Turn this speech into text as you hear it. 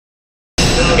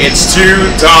It's too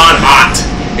darn hot.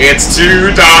 It's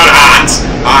too darn hot.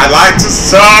 I like to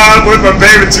sun with my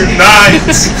baby tonight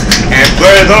and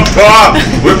play the pop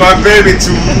with my baby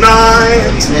tonight.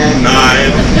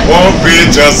 Tonight won't be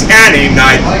just any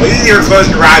night. You're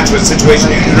closing your eyes to a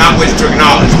situation you do not wish to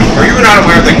acknowledge, or you are not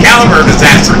aware of the caliber of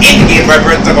disaster indicated by the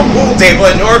presence of a pool table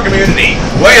in your community.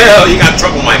 Well, you got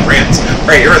trouble, my friends.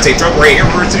 Right here, I say trouble right here.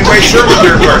 We're way sure with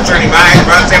your turning my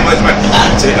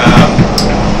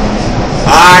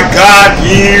I got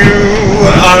you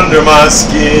under my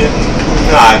skin.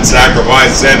 I'd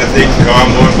sacrifice anything,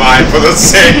 come or mine, for the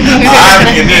sake of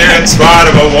having you near. In spite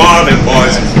of a wanted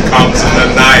voice comes in the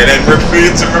night and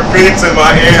repeats in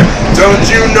my ear. Don't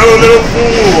you know, little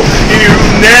fool, you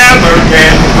never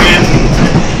can win.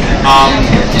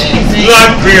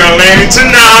 Luck be a lady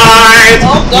tonight.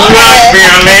 Luck be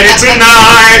a lady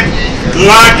tonight.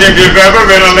 Luck if you've ever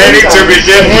been a lady to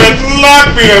begin with.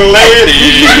 Luck be a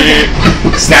lady.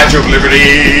 Statue of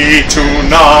Liberty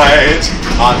tonight.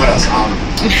 What else?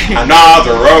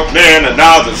 Another opening,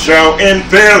 another show in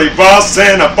Philly,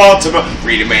 Boston, Baltimore.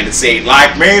 Freedom in the state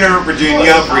like Maine or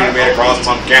Virginia. Freedom in across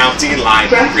some county line.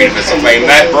 Freedom is a flame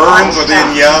that burns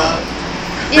within ya.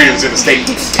 Freedom's in the state.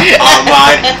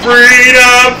 Online.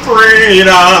 Freedom,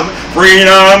 freedom,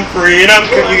 freedom, freedom.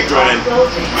 You can join in.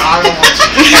 I don't want to.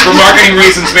 For marketing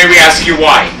reasons, may we ask you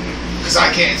why? Because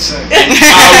I can't sing.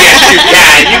 Oh, yes, you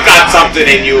can. You got something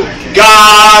in you.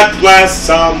 God bless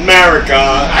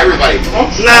America. Everybody.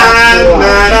 Land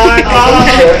that I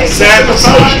love, set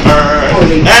beside her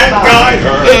and guide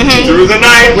her through the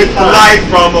night with the light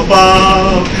from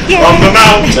above. From the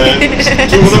mountains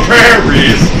to the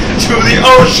prairies to the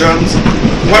oceans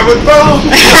where we go. God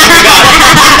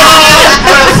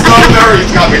bless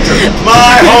America.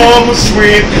 My home,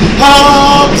 sweet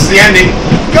home's the ending.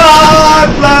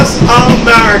 God bless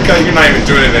America. You're not even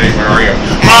doing it anymore, are you?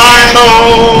 My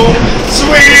home,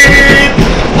 sweet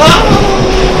home.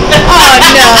 Oh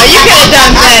no, you could have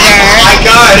done better. I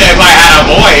could if I had a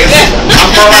voice.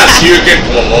 Unless you can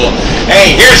pull.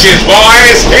 Hey, here's his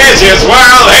voice. Here's his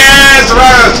world. Here's the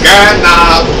roads. Good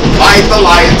now. Light the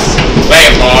lights.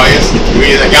 Play it, boys.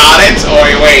 You either got it or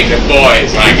you ain't the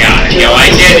boys. I got it. You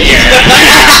like it? Yeah.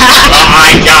 Well,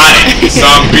 I got it.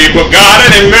 Some people got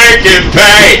it and make it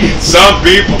pay. Some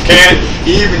people can't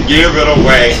even give it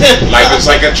away. Life is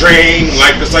like a train.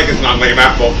 Life is like it's not like an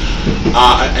apple.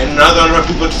 And another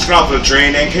people just got off the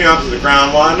train and came up to the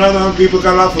ground. While another people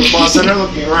got off the bus and they're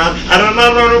looking around. And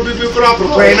another people got off the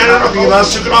plane. And another people got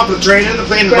off the train and the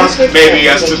plane and the bus. Maybe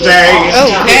yesterday.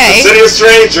 Okay. It's a city of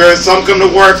strangers. Some come to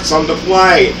work, some to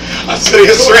play. A city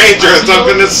of strangers. Some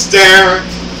come to stare,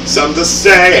 some to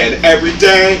stay. And every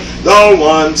day, the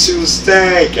ones who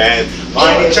stay can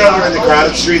find each other in the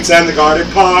crowded streets and the guarded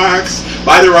parks,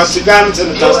 by the rusty fountains and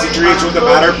the dusty trees with the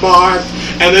battered bark.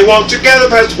 And they walk together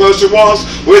past closer walls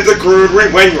with the crude ring.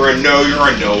 When you're a no,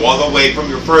 all the way from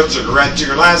your first cigarette to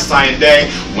your last dying day.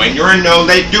 When you're a no,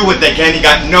 they do what they can. You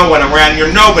got no one around.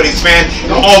 You're nobody's fan.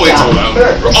 You're always alone.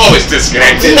 You're always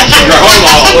disconnected. You're home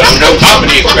all alone. No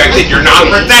company expected. You're not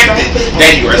protected.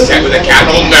 Then you are set with a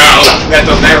capital no that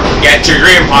they'll never forget. To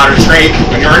your Potter trade.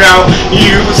 When you're a no,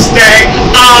 you stay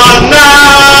on no.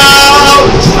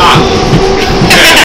 Stop.